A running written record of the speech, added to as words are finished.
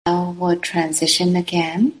we'll transition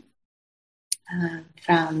again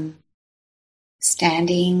from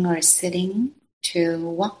standing or sitting to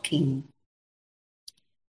walking.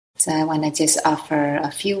 So I want to just offer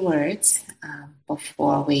a few words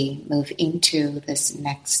before we move into this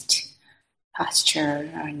next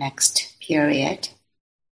posture or next period.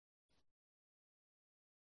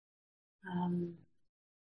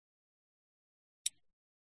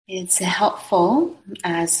 It's helpful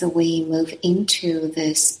as we move into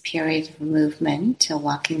this period of movement, a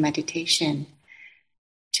walking meditation,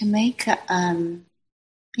 to make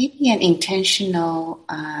maybe an intentional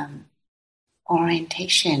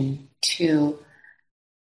orientation to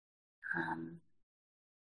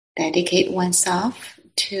dedicate oneself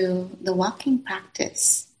to the walking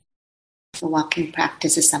practice. The walking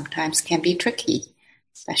practices sometimes can be tricky,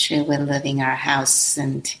 especially when living our house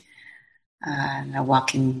and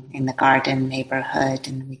walking in the garden neighborhood,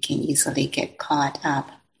 and we can easily get caught up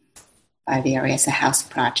by various house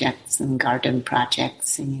projects and garden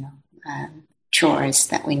projects and chores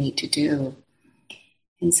that we need to do.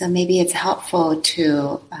 And so maybe it's helpful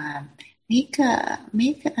to make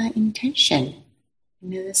an intention.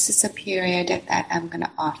 This is a period that I'm going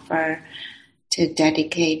to offer to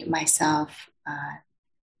dedicate myself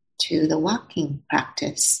to the walking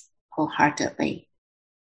practice wholeheartedly.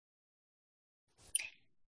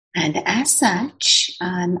 And as such,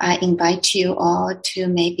 I invite you all to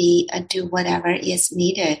maybe do whatever is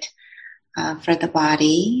needed for the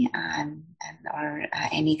body or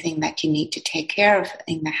anything that you need to take care of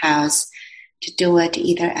in the house, to do it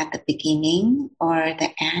either at the beginning or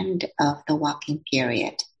the end of the walking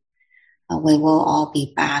period. We will all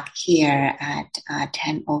be back here at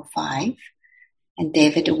 10:05, and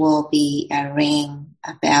David will be ringing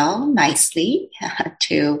a bell nicely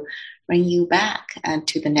to bring you back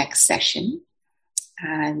to the next session.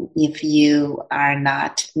 If you are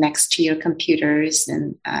not next to your computers,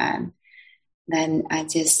 then I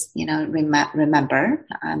just remember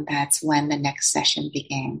that's when the next session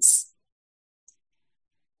begins.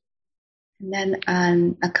 And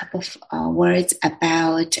then a couple of words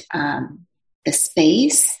about the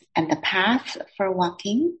space and the path for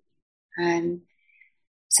walking. And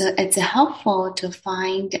so it's helpful to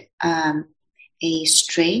find a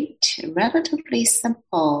straight, relatively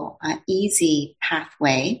simple, easy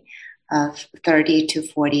pathway of 30 to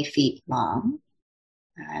 40 feet long,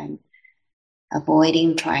 and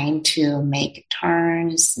avoiding trying to make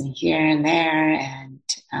turns here and there. And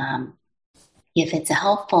if it's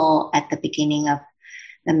helpful at the beginning of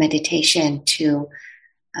the meditation to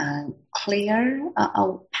clear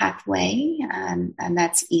a pathway, and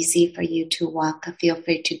that's easy for you to walk, feel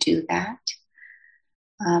free to do that.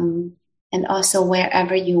 And also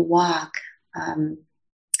wherever you walk,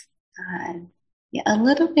 a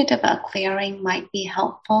little bit of a clearing might be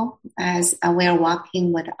helpful as we're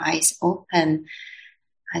walking with eyes open.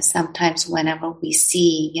 Sometimes whenever we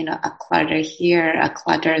see, a clutter here, a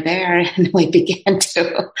clutter there, and we begin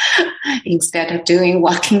to, instead of doing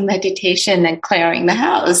walking meditation and clearing the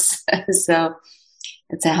house. So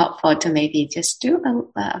it's helpful to maybe just do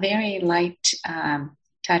a very light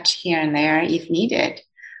touch here and there if needed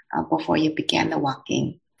before you begin the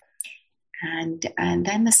walking. And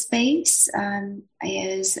then the space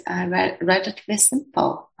is relatively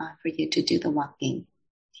simple for you to do the walking.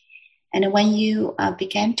 And when you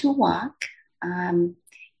begin to walk,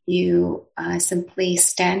 you simply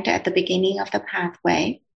stand at the beginning of the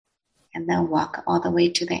pathway and then walk all the way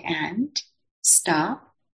to the end,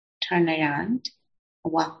 stop, turn around,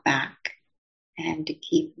 walk back, and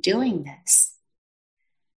keep doing this.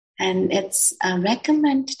 And it's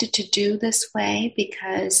recommended to do this way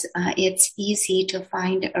because it's easy to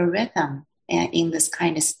find a rhythm in this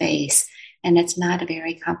kind of space, and it's not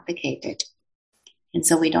very complicated. And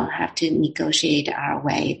so we don't have to negotiate our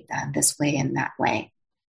way this way and that way.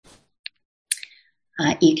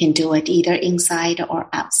 You can do it either inside or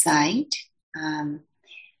outside,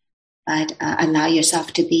 but allow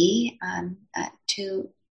yourself to be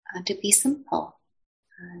simple.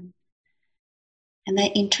 And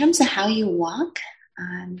then in terms of how you walk,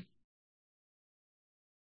 I'll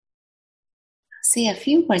say a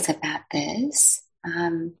few words about this.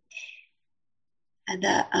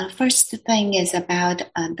 The first thing is about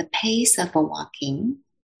the pace of a walking.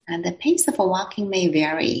 And the pace of a walking may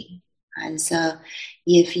vary. And so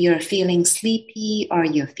if you're feeling sleepy or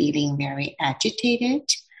you're feeling very agitated,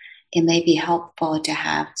 it may be helpful to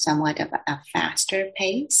have somewhat of a faster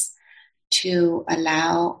pace to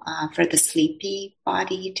allow for the sleepy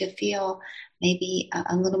body to feel maybe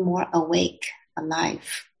a little more awake,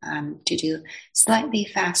 alive, to do slightly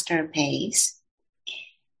faster pace.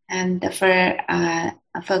 And for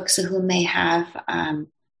folks who may have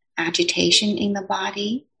agitation in the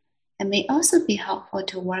body, it may also be helpful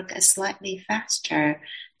to work slightly faster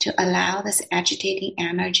to allow this agitating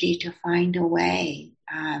energy to find a way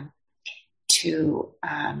to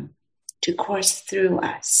course through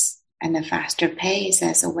us, and a faster pace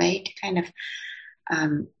as a way to kind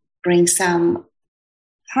of bring some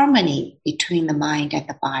harmony between the mind and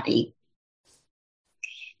the body.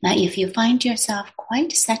 Now, if you find yourself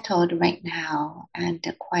quite settled right now and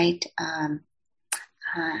quite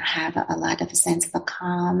have a lot of sense of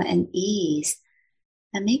calm and ease,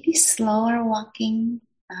 then maybe slower walking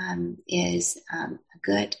is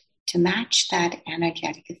good to match that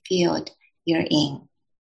energetic field you're in.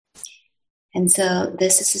 And so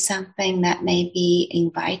this is something that may be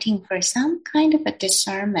inviting for some kind of a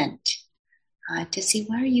discernment to see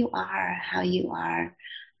where you are, how you are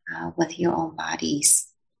with your own bodies.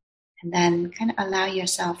 And then kind of allow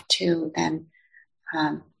yourself to then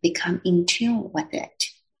become in tune with it.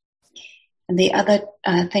 And the other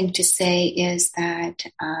thing to say is that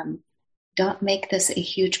don't make this a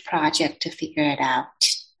huge project to figure it out.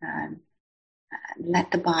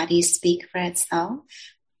 Let the body speak for itself.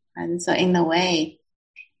 And so in a way,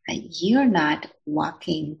 you're not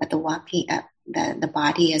walking, but the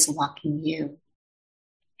body is walking you.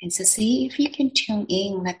 And so see if you can tune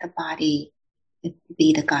in, let the body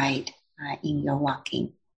be the guide in your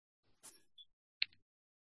walking.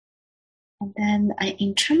 And then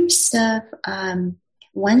in terms of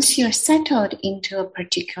once you're settled into a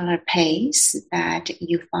particular pace that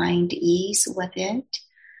you find ease with it,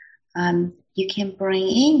 you can bring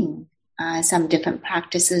in some different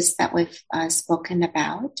practices that we've spoken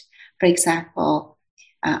about. For example,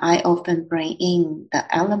 I often bring in the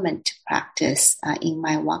element practice in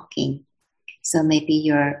my walking. So maybe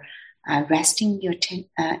you're resting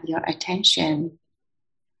your attention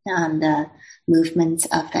on the movements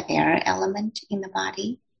of the air element in the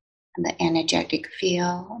body, and the energetic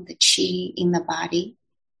field, the chi in the body.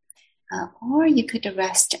 Or you could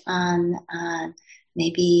rest on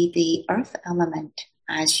maybe the earth element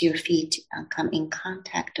as your feet come in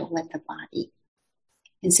contact with the body.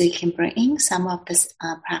 And so you can bring in some of these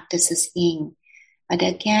practices in. But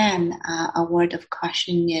again, a word of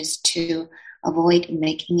caution is to avoid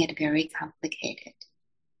making it very complicated.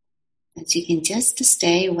 And so you can just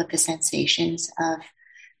stay with the sensations of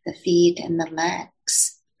the feet and the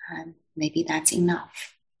legs. Maybe that's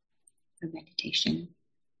enough for meditation.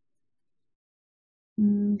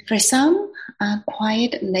 For some,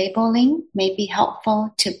 quiet labeling may be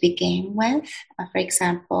helpful to begin with. For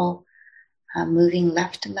example, moving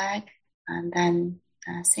left leg and then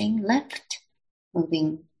saying left.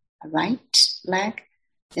 Moving right leg,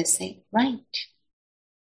 just say right.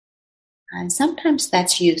 And sometimes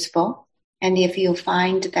that's useful. And if you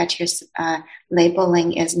find that your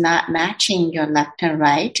labeling is not matching your left and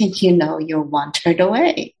right, you know you're wandered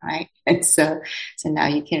away, right? And so now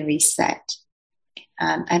you can reset.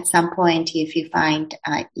 At some point, if you find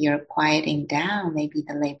you're quieting down, maybe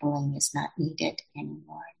the labeling is not needed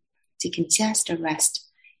anymore. So you can just rest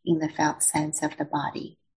in the felt sense of the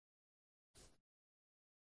body.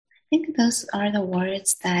 I think those are the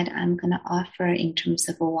words that I'm going to offer in terms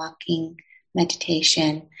of a walking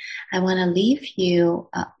meditation. I want to leave you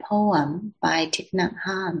a poem by Thich Nhat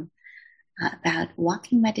Hanh about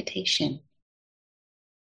walking meditation.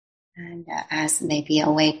 And as maybe a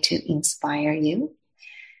way to inspire you,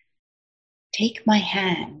 take my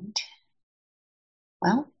hand.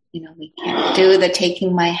 Well, we can't do the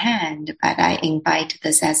taking my hand, but I invite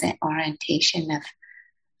this as an orientation of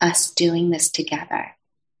us doing this together.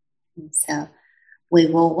 And so we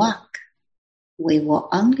will walk. We will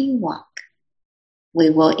only walk. We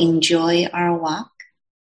will enjoy our walk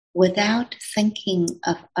without thinking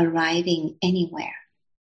of arriving anywhere.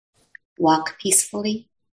 Walk peacefully.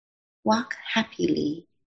 Walk happily.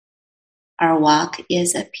 Our walk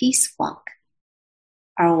is a peace walk.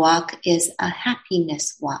 Our walk is a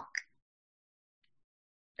happiness walk.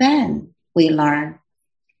 Then we learn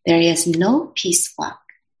there is no peace walk.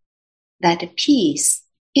 That peace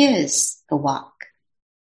is the walk.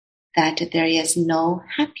 That there is no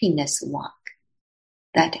happiness walk.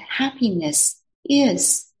 That happiness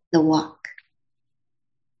is the walk.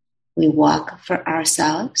 We walk for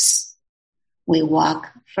ourselves. We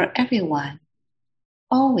walk for everyone,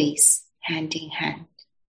 always hand in hand.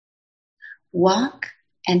 Walk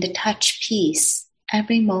and touch peace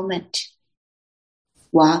every moment.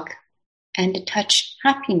 Walk and touch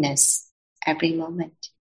happiness every moment.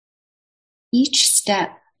 Each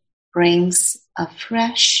step brings a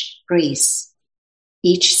fresh breeze.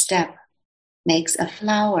 Each step makes a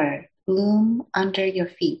flower bloom under your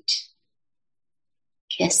feet.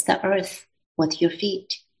 Kiss the earth with your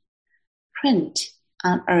feet. Print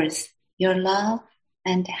on earth your love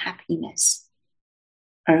and happiness.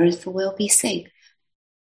 Earth will be safe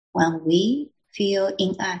when we feel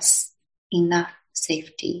in us enough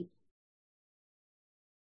safety.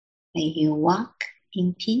 May you walk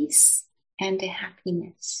in peace and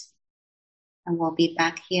happiness. And we'll be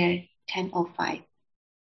back here 10:05.